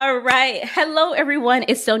All right. Hello, everyone.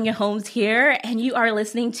 It's Sonia Holmes here, and you are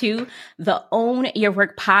listening to the Own Your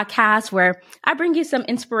Work podcast, where I bring you some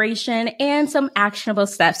inspiration and some actionable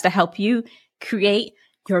steps to help you create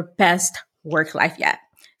your best work life yet.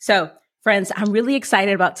 So, friends, I'm really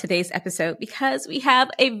excited about today's episode because we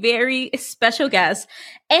have a very special guest.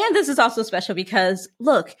 And this is also special because,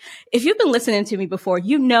 look, if you've been listening to me before,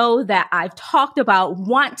 you know that I've talked about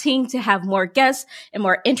wanting to have more guests and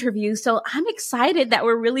more interviews. So I'm excited that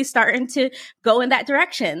we're really starting to go in that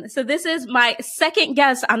direction. So this is my second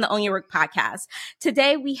guest on the Own Your Work podcast.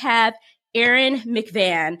 Today we have Erin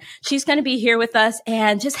McVan. She's going to be here with us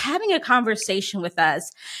and just having a conversation with us.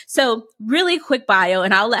 So really quick bio,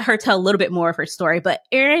 and I'll let her tell a little bit more of her story. But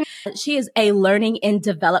Erin, she is a learning and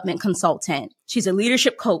development consultant. She's a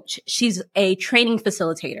leadership coach. She's a training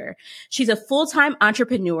facilitator. She's a full-time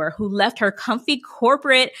entrepreneur who left her comfy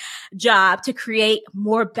corporate job to create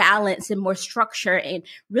more balance and more structure and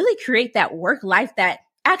really create that work life that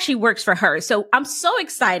actually works for her. So I'm so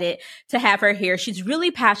excited to have her here. She's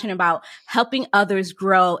really passionate about helping others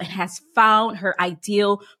grow and has found her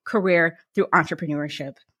ideal career through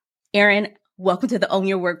entrepreneurship. Erin, welcome to the Own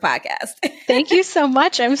Your Work podcast. Thank you so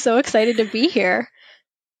much. I'm so excited to be here.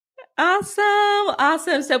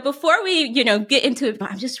 Awesome. So before we, get into it,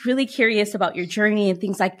 I'm just really curious about your journey and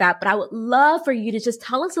things like that. But I would love for you to just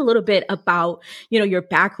tell us a little bit about, your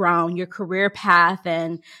background, your career path,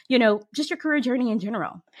 and, just your career journey in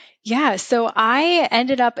general. Yeah, so I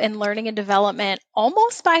ended up in learning and development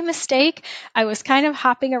almost by mistake. I was kind of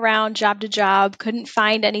hopping around job to job, couldn't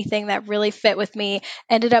find anything that really fit with me,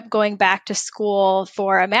 ended up going back to school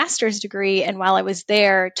for a master's degree. And while I was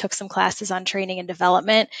there, took some classes on training and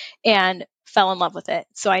development and fell in love with it.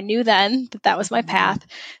 So I knew then that that was my path.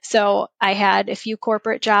 So I had a few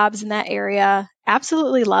corporate jobs in that area,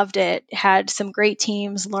 absolutely loved it, had some great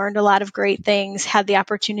teams, learned a lot of great things, had the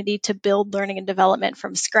opportunity to build learning and development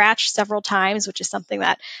from scratch several times, which is something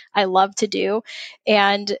that I love to do,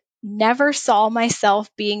 and never saw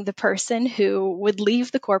myself being the person who would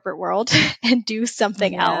leave the corporate world and do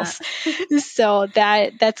something else. So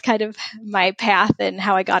that's kind of my path and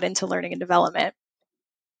how I got into learning and development.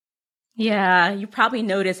 Yeah, you probably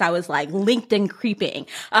noticed I was like LinkedIn creeping.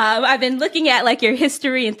 I've been looking at like your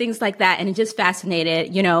history and things like that, and it just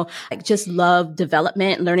fascinated, I just love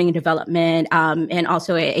development, learning and development, and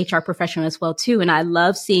also a HR professional as well too. And I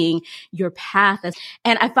love seeing your path.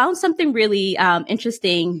 And I found something really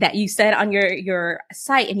interesting that you said on your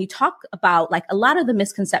site, and you talk about like a lot of the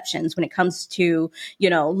misconceptions when it comes to,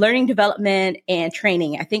 learning development and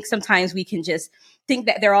training. I think sometimes we can just think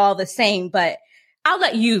that they're all the same, but I'll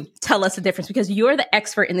let you tell us the difference because you're the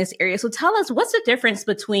expert in this area. So tell us, what's the difference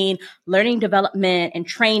between learning development and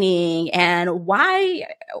training, and why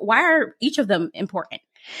are each of them important?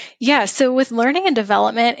 Yeah, so with learning and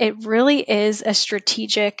development, it really is a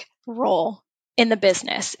strategic role in the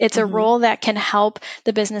business. It's a role that can help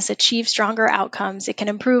the business achieve stronger outcomes. It can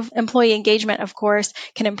improve employee engagement, of course,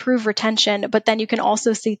 can improve retention, but then you can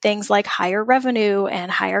also see things like higher revenue and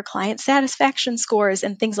higher client satisfaction scores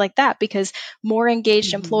and things like that, because more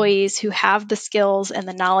engaged employees who have the skills and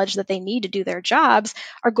the knowledge that they need to do their jobs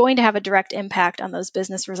are going to have a direct impact on those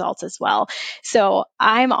business results as well. So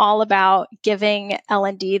I'm all about giving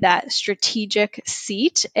L&D that strategic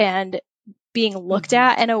seat and being looked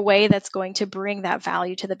at in a way that's going to bring that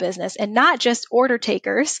value to the business, and not just order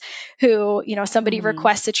takers who, somebody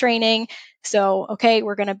requests a training. So, okay,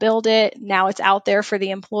 we're going to build it. Now it's out there for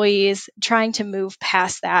the employees, trying to move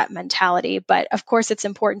past that mentality. But of course, it's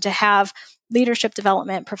important to have leadership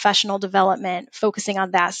development, professional development, focusing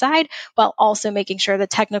on that side, while also making sure the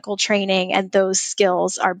technical training and those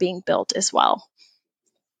skills are being built as well.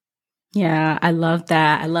 Yeah, I love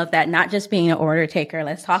that. Not just being an order taker.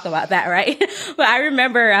 Let's talk about that, right? But I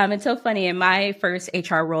remember, it's so funny in my first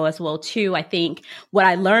HR role as well, too. I think what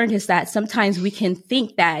I learned is that sometimes we can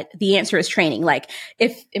think that the answer is training. Like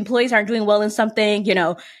if employees aren't doing well in something,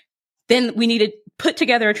 then we need to put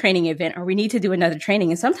together a training event, or we need to do another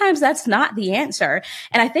training. And sometimes that's not the answer.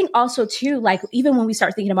 And I think also too, like even when we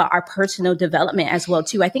start thinking about our personal development as well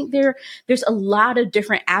too, I think there's a lot of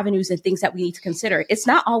different avenues and things that we need to consider. It's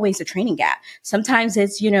not always a training gap. Sometimes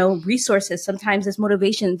it's, resources. Sometimes it's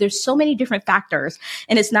motivation. There's so many different factors,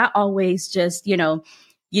 and it's not always just, you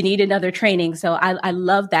need another training. So I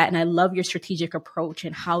love that. And I love your strategic approach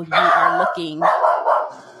and how you are looking.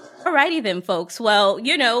 Alrighty then, folks. Well,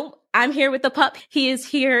 I'm here with the pup. He is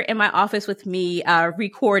here in my office with me,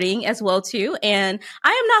 recording as well too. And I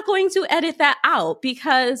am not going to edit that out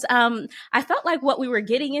because, I felt like what we were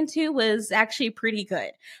getting into was actually pretty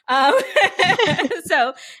good.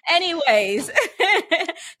 So anyways,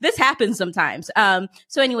 this happens sometimes.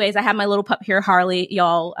 So anyways, I have my little pup here, Harley.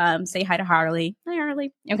 Y'all, say hi to Harley. Hi,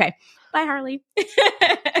 Harley. Okay. Bye, Harley.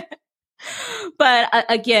 But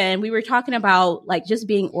again, we were talking about like just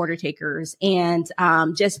being order takers and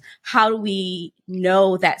just how do we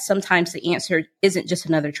know that sometimes the answer isn't just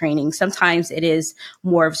another training. Sometimes it is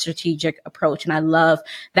more of a strategic approach. And I love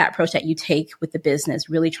that approach that you take with the business,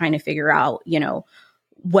 really trying to figure out,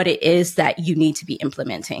 what it is that you need to be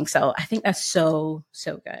implementing. So I think that's so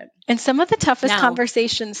good. And some of the toughest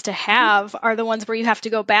conversations to have are the ones where you have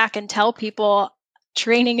to go back and tell people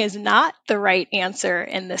training is not the right answer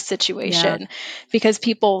in this situation because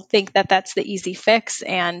people think that that's the easy fix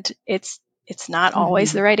and it's not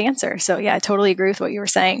always the right answer. So yeah, I totally agree with what you were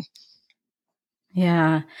saying.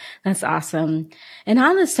 Yeah, that's awesome. And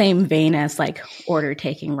on the same vein as like order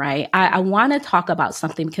taking, right? I want to talk about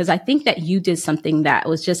something because I think that you did something that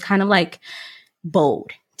was just kind of like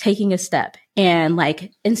bold, taking a step and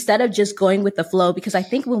like, instead of just going with the flow, because I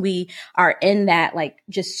think when we are in that, like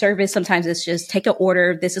just service, sometimes it's just take an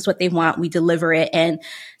order. This is what they want. We deliver it. And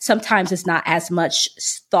sometimes it's not as much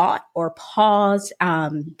thought or pause,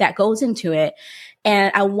 that goes into it.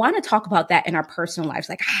 And I want to talk about that in our personal lives,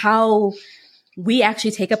 like how we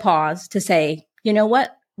actually take a pause to say, you know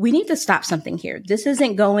what? We need to stop something here. This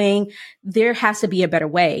isn't going, there has to be a better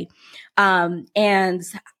way. And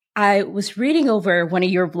I was reading over one of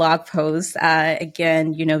your blog posts,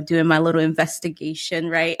 again, doing my little investigation,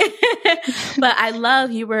 right? But I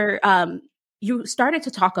love you started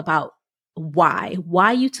to talk about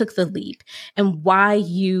why you took the leap and why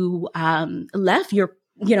you, left your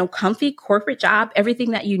comfy corporate job,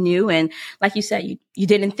 everything that you knew. And like you said, you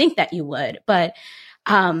didn't think that you would, but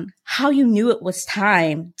how you knew it was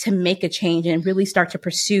time to make a change and really start to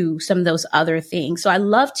pursue some of those other things. So I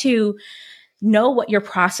love to know what your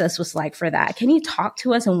process was like for that. Can you talk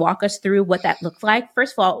to us and walk us through what that looked like?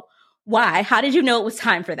 First of all, why? How did you know it was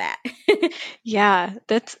time for that? Yeah,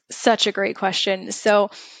 that's such a great question.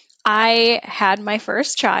 So I had my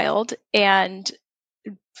first child and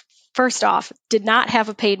first off, did not have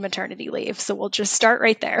a paid maternity leave. So we'll just start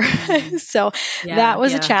right there. So that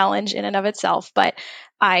was a challenge in and of itself. But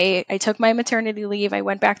I took my maternity leave. I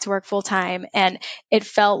went back to work full time and it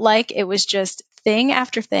felt like it was just thing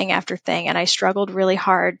after thing after thing. And I struggled really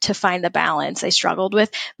hard to find the balance. I struggled with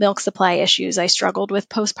milk supply issues. I struggled with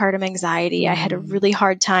postpartum anxiety. I had a really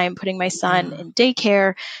hard time putting my son in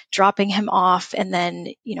daycare, dropping him off, and then,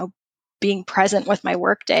 being present with my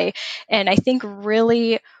workday. And I think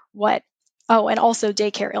really and also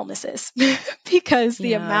daycare illnesses, because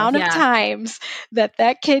the amount of times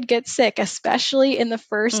that kid gets sick, especially in the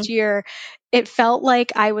first year, it felt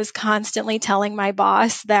like I was constantly telling my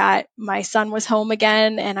boss that my son was home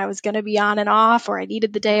again and I was going to be on and off, or I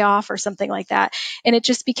needed the day off or something like that. And it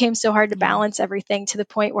just became so hard to balance everything to the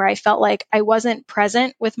point where I felt like I wasn't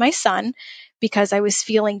present with my son because I was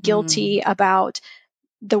feeling guilty about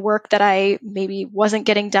the work that I maybe wasn't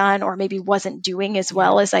getting done or maybe wasn't doing as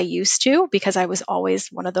well as I used to, because I was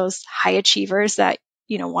always one of those high achievers that,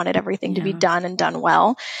 wanted everything to be done and done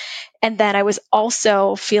well. And then I was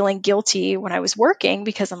also feeling guilty when I was working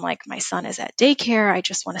because I'm like, my son is at daycare. I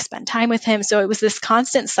just want to spend time with him. So it was this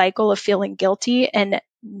constant cycle of feeling guilty, and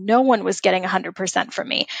no one was getting 100% from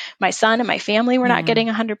me. My son and my family were not getting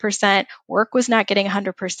 100%. Work was not getting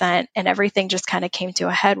 100%. And everything just kind of came to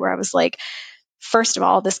a head where I was like, first of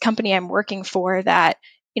all, this company I'm working for that,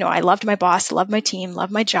 I loved my boss, loved my team,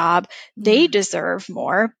 loved my job. They deserve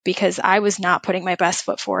more because I was not putting my best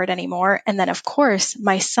foot forward anymore. And then, of course,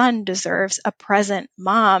 my son deserves a present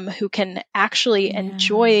mom who can actually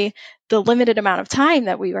enjoy the limited amount of time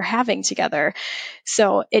that we were having together.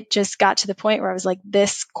 So it just got to the point where I was like,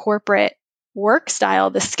 this corporate work style,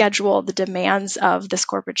 the schedule, the demands of this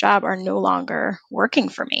corporate job are no longer working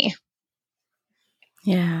for me.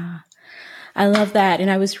 Yeah. I love that. And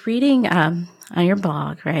I was reading on your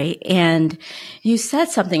blog, right? And you said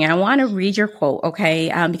something. I want to read your quote,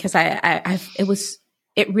 okay? Because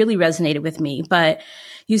it really resonated with me. But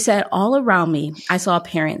you said, all around me, I saw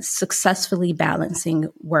parents successfully balancing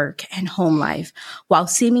work and home life while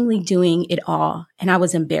seemingly doing it all. And I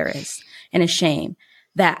was embarrassed and ashamed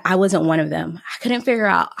that I wasn't one of them. I couldn't figure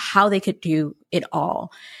out how they could do it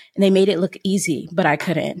all. And they made it look easy, but I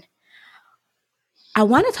couldn't. I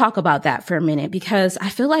want to talk about that for a minute because I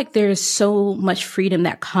feel like there's so much freedom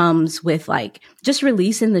that comes with like just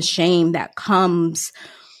releasing the shame that comes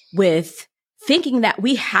with thinking that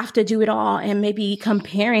we have to do it all and maybe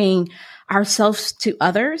comparing ourselves to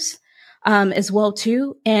others as well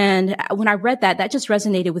too. And when I read that, that just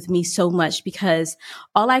resonated with me so much because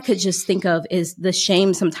all I could just think of is the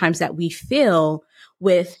shame sometimes that we feel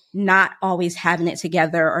with not always having it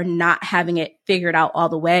together or not having it figured out all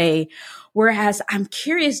the way. Whereas I'm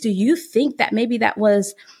curious, do you think that maybe that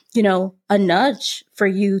was, a nudge for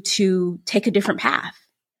you to take a different path?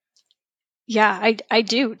 Yeah, I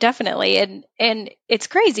do definitely. And it's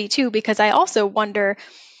crazy too, because I also wonder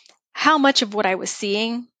how much of what I was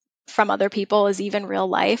seeing from other people is even real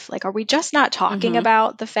life. Like, are we just not talking Mm-hmm.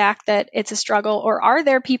 about the fact that it's a struggle, or are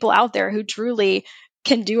there people out there who truly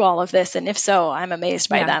can do all of this? And if so, I'm amazed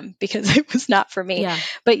by Yeah. them because it was not for me. Yeah.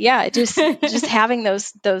 But yeah, just having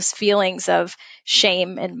those feelings of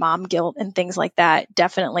shame and mom guilt and things like that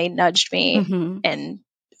definitely nudged me Mm-hmm. and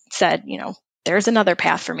said, there's another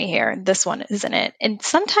path for me here, and this one isn't it. And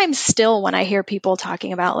sometimes still when I hear people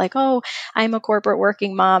talking about like, oh, I'm a corporate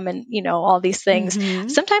working mom and, all these things, Mm-hmm.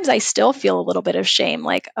 sometimes I still feel a little bit of shame,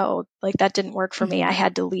 like, oh, like that didn't work for me. I Mm-hmm.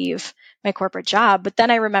 had to leave my corporate job. But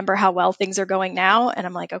then I remember how well things are going now. And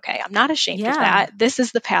I'm like, okay, I'm not ashamed of Yeah. that. This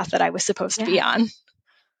is the path that I was supposed to be Yeah. on.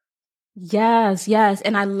 Yes, yes.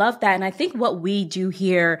 And I love that. And I think what we do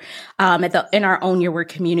here in our Own Your Work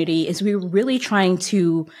community is we're really trying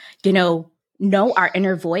to, know our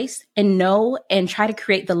inner voice and know and try to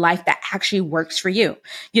create the life that actually works for you,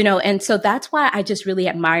 and so that's why I just really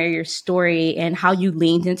admire your story and how you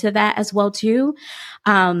leaned into that as well too.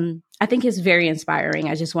 I think it's very inspiring.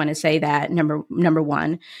 I just want to say that number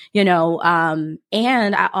one, and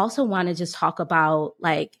I also want to just talk about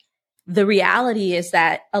like, the reality is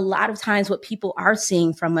that a lot of times what people are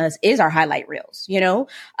seeing from us is our highlight reels,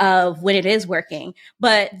 of when it is working.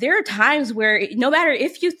 But there are times where no matter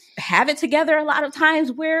if you have it together, a lot of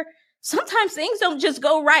times where sometimes things don't just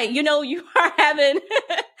go right. You are having,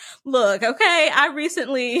 look, okay, I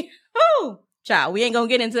recently, child, we ain't gonna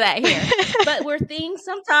get into that here, but where things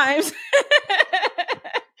sometimes,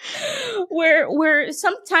 where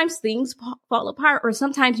sometimes things fall apart, or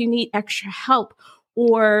sometimes you need extra help,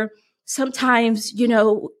 or sometimes,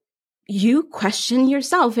 you question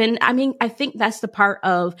yourself. And I mean, I think that's the part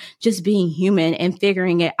of just being human and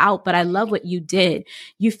figuring it out. But I love what you did.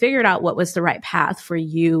 You figured out what was the right path for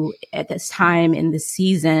you at this time in the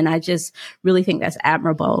season. I just really think that's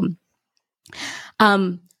admirable.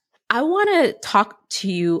 I want to talk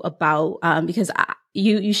to you about, because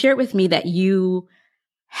you shared with me that you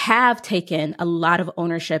have taken a lot of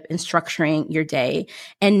ownership in structuring your day.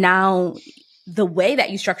 And now the way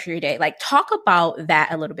that you structure your day, like talk about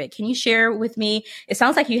that a little bit. Can you share with me? It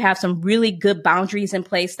sounds like you have some really good boundaries in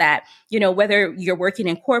place that, whether you're working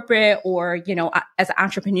in corporate or, as an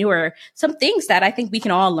entrepreneur, some things that I think we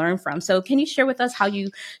can all learn from. So can you share with us how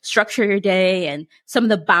you structure your day and some of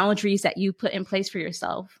the boundaries that you put in place for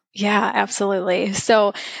yourself? Yeah, absolutely.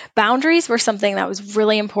 So boundaries were something that was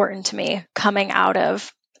really important to me coming out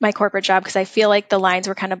of my corporate job, because I feel like the lines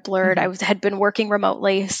were kind of blurred. Mm-hmm. Had been working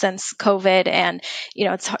remotely since COVID, and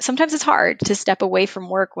sometimes it's hard to step away from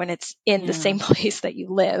work when it's in the Yeah. same place that you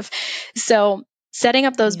live. So setting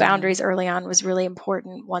up those Yeah. boundaries early on was really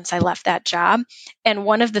important once I left that job. And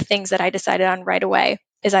one of the things that I decided on right away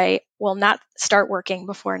is I will not start working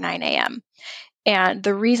before 9 a.m. And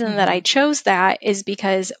the reason that I Mm-hmm. chose that is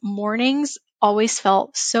because mornings always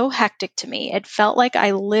felt so hectic to me. It felt like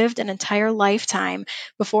I lived an entire lifetime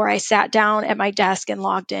before I sat down at my desk and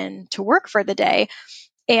logged in to work for the day.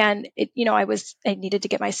 And I needed to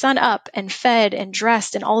get my son up and fed and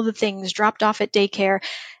dressed and all the things, dropped off at daycare,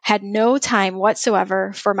 had no time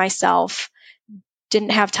whatsoever for myself,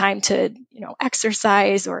 didn't have time to,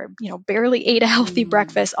 exercise, or, barely ate a healthy Mm-hmm.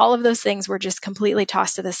 breakfast. All of those things were just completely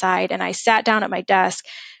tossed to the side. And I sat down at my desk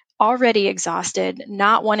already exhausted,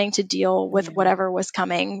 not wanting to deal with Yeah. whatever was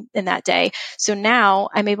coming in that day. So now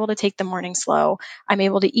I'm able to take the morning slow. I'm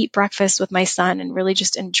able to eat breakfast with my son and really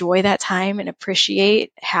just enjoy that time and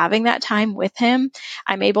appreciate having that time with him.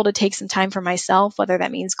 I'm able to take some time for myself, whether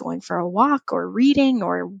that means going for a walk or reading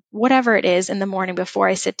or whatever it is in the morning before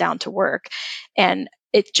I sit down to work. And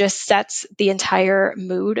it just sets the entire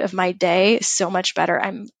mood of my day so much better.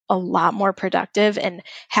 I'm a lot more productive, and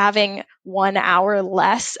having 1 hour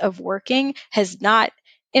less of working has not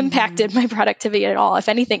impacted Mm-hmm. my productivity at all. If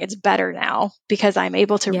anything, it's better now because I'm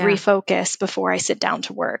able to Yeah. refocus before I sit down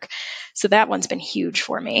to work. So that one's been huge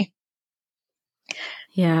for me.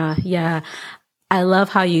 Yeah. Yeah. I love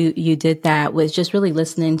how you did that with just really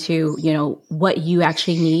listening to, what you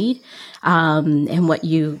actually need, and what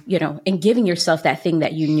and giving yourself that thing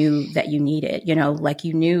that you knew that you needed, like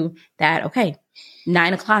you knew that, okay,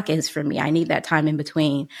 9 o'clock is for me. I need that time in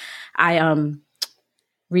between. I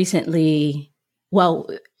recently, well,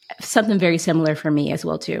 something very similar for me as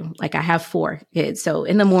well too. Like I have 4 kids. So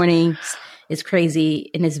in the mornings it's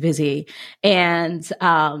crazy and it's busy. And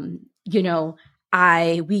you know,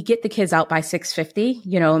 we get the kids out by 6:50,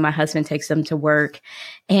 you know, and my husband takes them to work.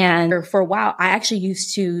 And for a while, I actually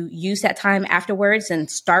used to use that time afterwards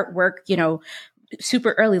and start work, you know,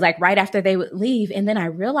 super early, like right after they would leave. And then I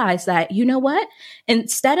realized that, you know what,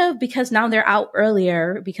 instead of, because now they're out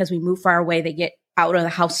earlier because we move far away, they get out of the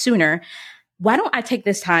house sooner. Why don't I take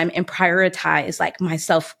this time and prioritize like my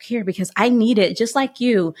self-care, because I need it, just like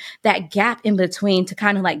you, that gap in between to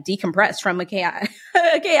kind of like decompress from a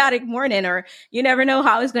chaotic morning, or you never know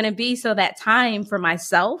how it's going to be. So that time for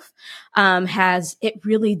myself it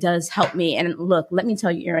really does help me. And look, let me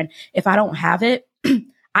tell you, Erin, if I don't have it,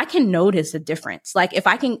 I can notice a difference. Like if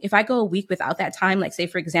I go a week without that time, like say,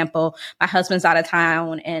 for example, my husband's out of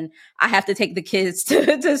town and I have to take the kids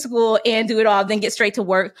to school and do it all, then get straight to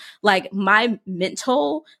work. Like my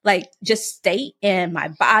mental, like just state and my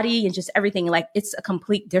body and just everything, like it's a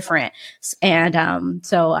complete difference. And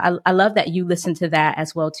so I love that you listen to that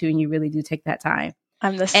as well too. And you really do take that time.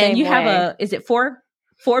 I'm the same And you way. have is it 4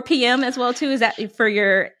 p.m. as well too? Is that for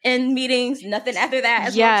your end meetings? Nothing after that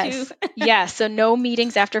as well too? Yes. So no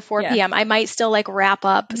meetings after 4 p.m. I might still like wrap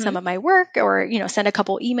up some of my work or, you know, send a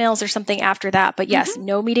couple emails or something after that. But yes,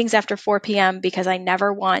 no meetings after 4 p.m. because I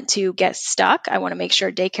never want to get stuck. I want to make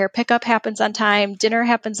sure daycare pickup happens on time, dinner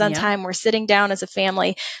happens on time. We're sitting down as a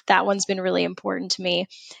family. That one's been really important to me.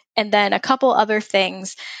 And then a couple other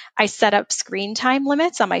things. I set up screen time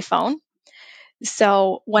limits on my phone.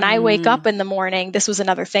 So when I wake up in the morning, this was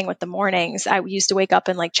another thing with the mornings. I used to wake up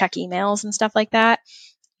and like check emails and stuff like that.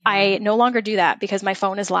 I no longer do that because my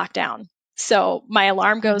phone is locked down. So my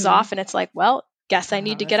alarm goes off and it's like, well, guess I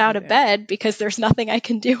need to get out of bed because there's nothing I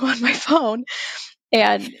can do on my phone.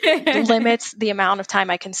 And limits the amount of time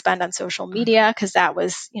I can spend on social media, because that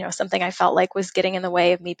was, you know, something I felt like was getting in the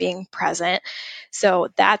way of me being present. So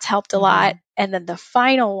that's helped a lot. And then the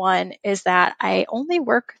final one is that I only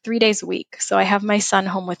work 3 days a week. So I have my son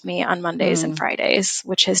home with me on Mondays and Fridays,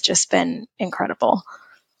 which has just been incredible.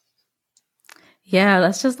 Yeah,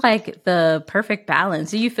 that's just like the perfect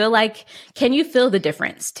balance. Do you feel like, can you feel the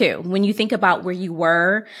difference too? When you think about where you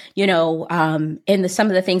were, you know, and some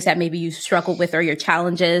of the things that maybe you struggled with or your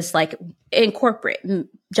challenges, like in corporate,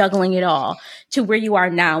 juggling it all, to where you are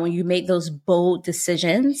now when you made those bold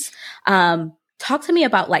decisions. Talk to me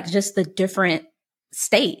about like just the different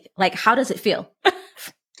state. Like, how does it feel?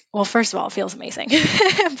 Well, first of all, it feels amazing.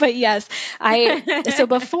 But yes, so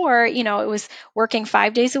before, you know, it was working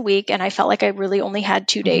 5 days a week and I felt like I really only had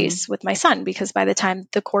 2 days with my son, because by the time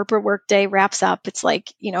the corporate work day wraps up, it's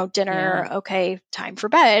like, you know, dinner, okay, time for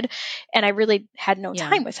bed. And I really had no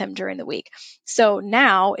time with him during the week. So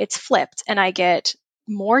now it's flipped and I get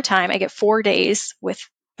more time. I get 4 days with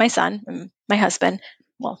my son and my husband.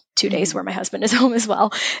 Well, 2 days where my husband is home as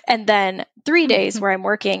well. And then 3 days where I'm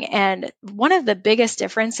working. And one of the biggest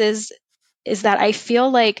differences is that I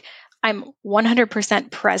feel like I'm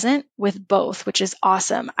 100% present with both, which is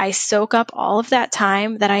awesome. I soak up all of that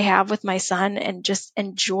time that I have with my son and just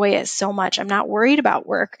enjoy it so much. I'm not worried about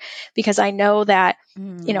work because I know that,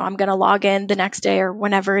 you know, I'm going to log in the next day or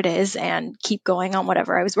whenever it is and keep going on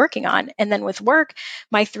whatever I was working on. And then with work,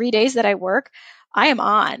 my 3 days that I work, I am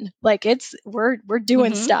on. Like we're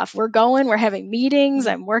doing stuff. We're going, we're having meetings.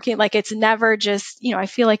 I'm working. Like it's never just, you know, I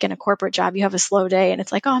feel like in a corporate job, you have a slow day and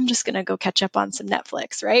it's like, oh, I'm just going to go catch up on some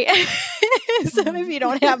Netflix. Right. So if you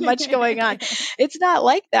don't have much going on, it's not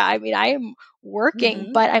like that. I mean, I am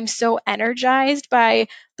working, but I'm so energized by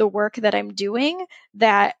the work that I'm doing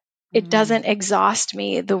that it doesn't exhaust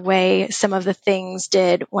me the way some of the things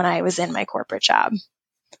did when I was in my corporate job.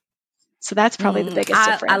 So that's probably the biggest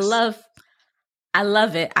difference. I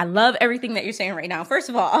love it. I love everything that you're saying right now. First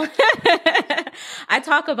of all, I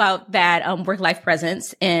talk about that work-life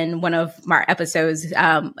presence in one of my episodes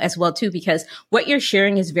as well too, because what you're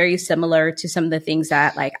sharing is very similar to some of the things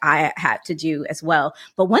that like I had to do as well.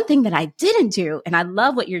 But one thing that I didn't do, and I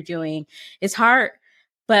love what you're doing, is hard.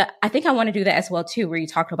 But I think I want to do that as well too, where you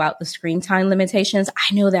talk about the screen time limitations.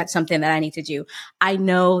 I know that's something that I need to do. I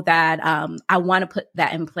know that I want to put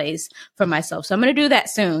that in place for myself. So I'm going to do that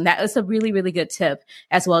soon. That is a really, really good tip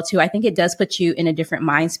as well too. I think it does put you in a different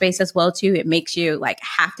mind space as well too. It makes you like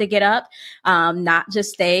have to get up, not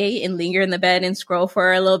just stay and linger in the bed and scroll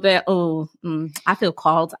for a little bit. I feel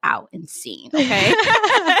called out and seen. Okay.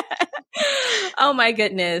 Oh my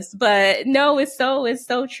goodness. But no, it's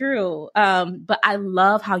so true. But I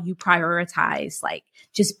love how you prioritize like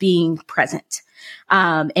just being present.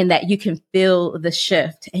 And that you can feel the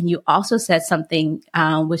shift. And you also said something,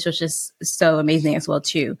 which was just so amazing as well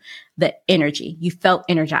too, the energy. You felt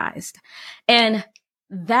energized. And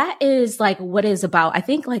that is like what it's about. I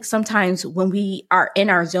think like sometimes when we are in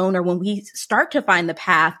our zone or when we start to find the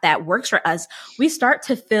path that works for us, we start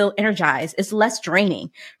to feel energized. It's less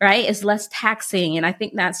draining, right? It's less taxing. And I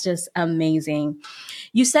think that's just amazing.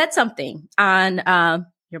 You said something on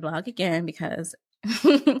your blog again, because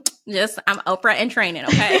just I'm Oprah in training,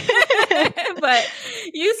 okay? But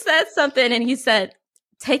you said something and you said,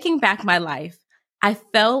 taking back my life, I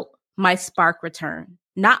felt my spark return.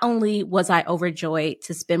 Not only was I overjoyed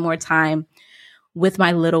to spend more time with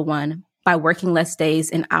my little one by working less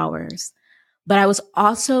days and hours, but I was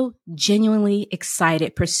also genuinely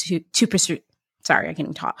excited to pursue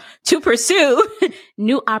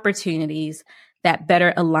new opportunities that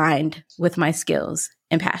better aligned with my skills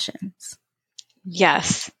and passions.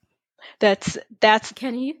 Yes. That's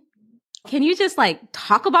Can you just like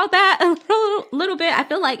talk about that a little bit? I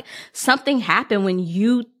feel like something happened when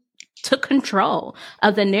you took control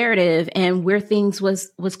of the narrative and where things was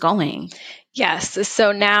going. Yes.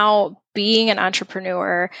 So now being an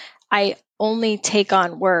entrepreneur, I only take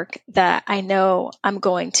on work that I know I'm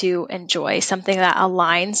going to enjoy, something that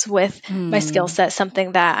aligns with my skill set,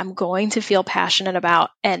 something that I'm going to feel passionate about.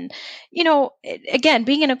 And, again,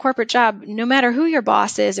 being in a corporate job, no matter who your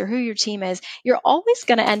boss is or who your team is, you're always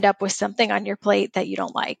going to end up with something on your plate that you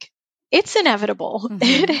don't like. It's inevitable.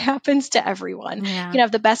 It happens to everyone. Yeah. You can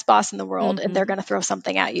have the best boss in the world and they're going to throw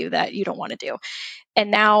something at you that you don't want to do.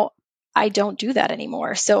 And now I don't do that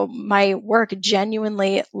anymore. So my work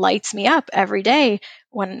genuinely lights me up every day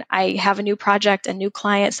when I have a new project, a new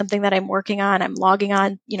client, something that I'm working on, I'm logging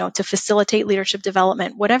on, to facilitate leadership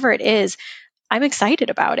development, whatever it is, I'm excited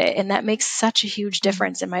about it. And that makes such a huge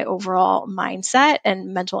difference in my overall mindset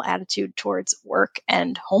and mental attitude towards work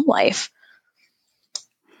and home life.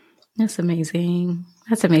 That's amazing.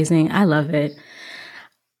 That's amazing. I love it.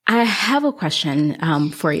 I have a question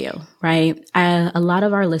for you, right? A lot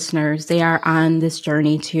of our listeners, they are on this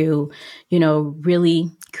journey to, really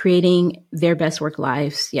creating their best work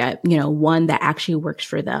lives. Yeah. One that actually works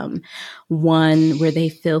for them, one where they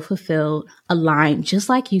feel fulfilled, aligned, just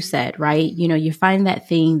like you said, right? You find that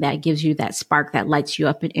thing that gives you that spark that lights you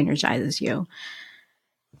up and energizes you.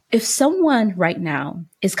 If someone right now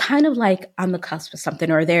is kind of like on the cusp of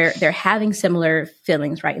something, or they're having similar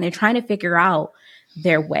feelings, right? And they're trying to figure out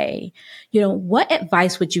their way, what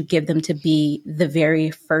advice would you give them to be the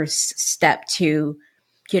very first step to,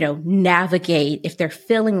 navigate if they're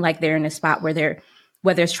feeling like they're in a spot where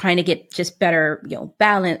whether it's trying to get just better,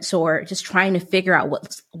 balance, or just trying to figure out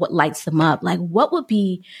what lights them up? Like, what would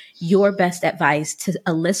be your best advice to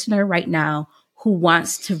a listener right now who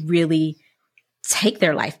wants to really take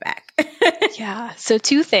their life back? Yeah. So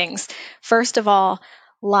 2 things. First of all,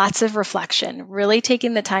 lots of reflection, really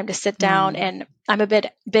taking the time to sit down. And I'm a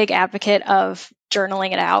big advocate of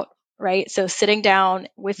journaling it out, right? So sitting down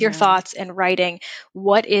with your thoughts and writing,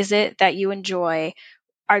 what is it that you enjoy?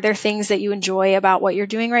 Are there things that you enjoy about what you're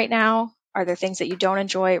doing right now? Are there things that you don't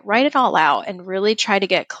enjoy? Write it all out and really try to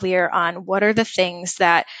get clear on what are the things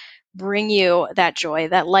that bring you that joy,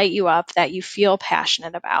 that light you up, that you feel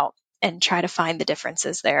passionate about, and try to find the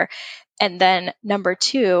differences there. And then number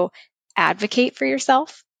 2, advocate for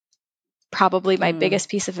yourself. Probably my biggest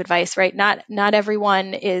piece of advice, right? Not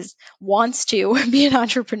everyone wants to be an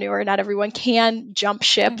entrepreneur. Not everyone can jump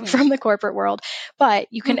ship from the corporate world, but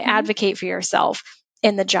you can advocate for yourself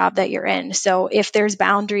in the job that you're in. So if there's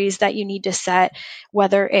boundaries that you need to set,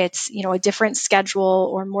 whether it's, a different schedule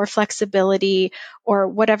or more flexibility or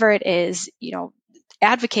whatever it is,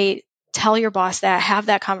 advocate, tell your boss that, have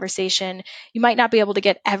that conversation. You might not be able to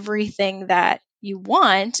get everything that you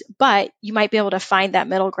want, but you might be able to find that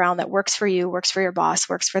middle ground that works for you, works for your boss,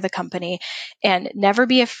 works for the company, and never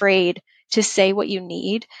be afraid to say what you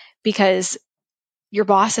need, because your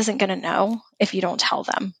boss isn't going to know if you don't tell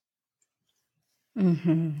them.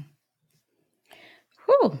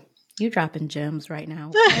 Whew. You're dropping gems right now.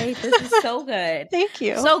 Okay? This is so good. Thank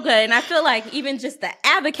you. So good. And I feel like even just to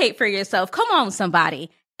advocate for yourself. Come on, somebody.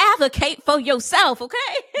 Advocate for yourself, okay?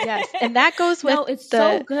 Yes. And that goes with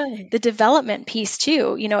so good. The development piece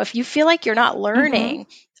too. If you feel like you're not learning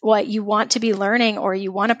what you want to be learning, or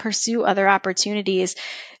you want to pursue other opportunities,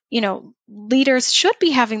 leaders should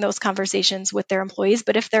be having those conversations with their employees,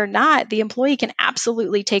 but if they're not, the employee can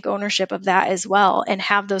absolutely take ownership of that as well and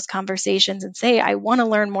have those conversations and say, I want to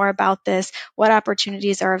learn more about this. What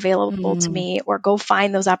opportunities are available to me, or go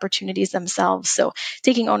find those opportunities themselves. So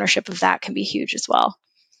taking ownership of that can be huge as well.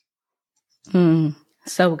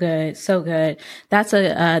 So good. So good. That's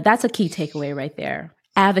a key takeaway right there.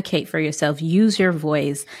 Advocate for yourself. Use your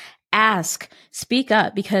voice. Ask, speak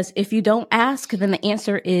up, because if you don't ask, then the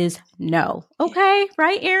answer is no. Okay.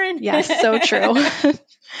 Right, Erin? Yes. So true.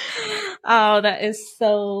 Oh, that is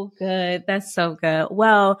so good. That's so good.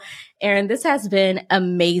 Well, Erin, this has been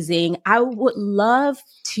amazing. I would love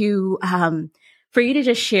to, for you to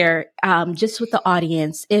just share, just with the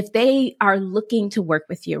audience, if they are looking to work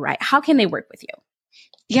with you, right? How can they work with you?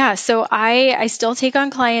 Yeah, so I still take on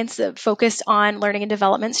clients that focus on learning and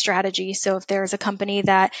development strategy. So if there's a company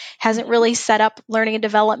that hasn't really set up learning and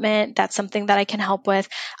development, that's something that I can help with.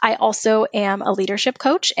 I also am a leadership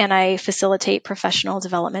coach and I facilitate professional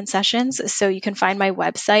development sessions. So you can find my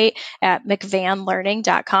website at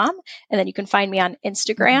McVanLearning.com, and then you can find me on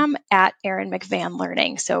Instagram at Erin McVan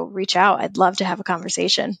Learning. So reach out. I'd love to have a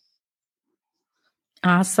conversation.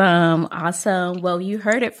 Awesome. Awesome. Well, you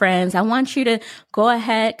heard it, friends. I want you to go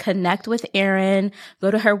ahead, connect with Erin, go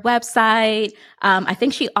to her website. I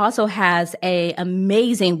think she also has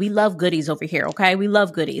we love goodies over here. Okay. We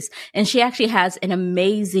love goodies. And she actually has an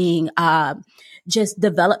amazing, just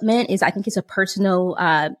development I think it's a personal,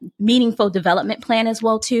 meaningful development plan as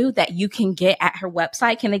well too, that you can get at her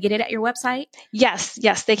website. Can they get it at your website? Yes,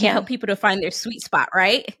 they can. Help people to find their sweet spot,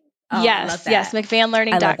 right? Oh, yes,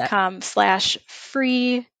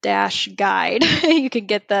 McVanLearning.com/free-guide. You can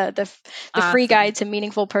get the Awesome. free guide to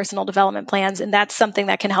meaningful personal development plans. And that's something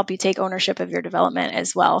that can help you take ownership of your development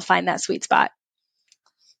as well. Find that sweet spot.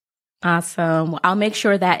 Awesome. Well, I'll make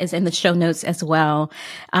sure that is in the show notes as well.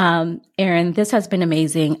 Erin, this has been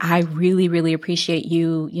amazing. I really, really appreciate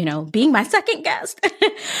you, being my second guest,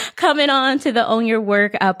 coming on to the Own Your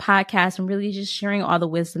Work podcast and really just sharing all the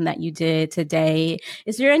wisdom that you did today.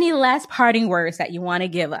 Is there any last parting words that you want to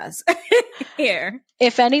give us here?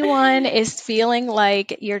 If anyone is feeling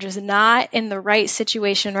like you're just not in the right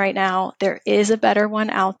situation right now, there is a better one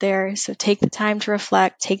out there. So take the time to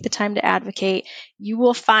reflect, take the time to advocate. You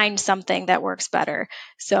will find something that works better.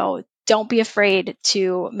 So don't be afraid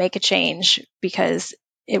to make a change, because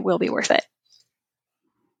it will be worth it.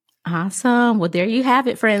 Awesome. Well, there you have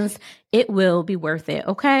it, friends. It will be worth it.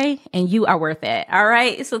 Okay. And you are worth it. All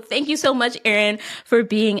right. So thank you so much, Erin, for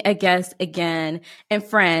being a guest again. And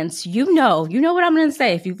friends, you know what I'm going to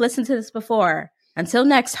say. If you've listened to this before, until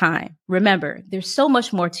next time, remember, there's so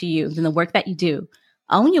much more to you than the work that you do.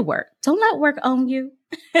 Own your work. Don't let work own you.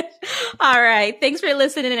 All right. Thanks for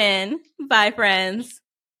listening in. Bye, friends.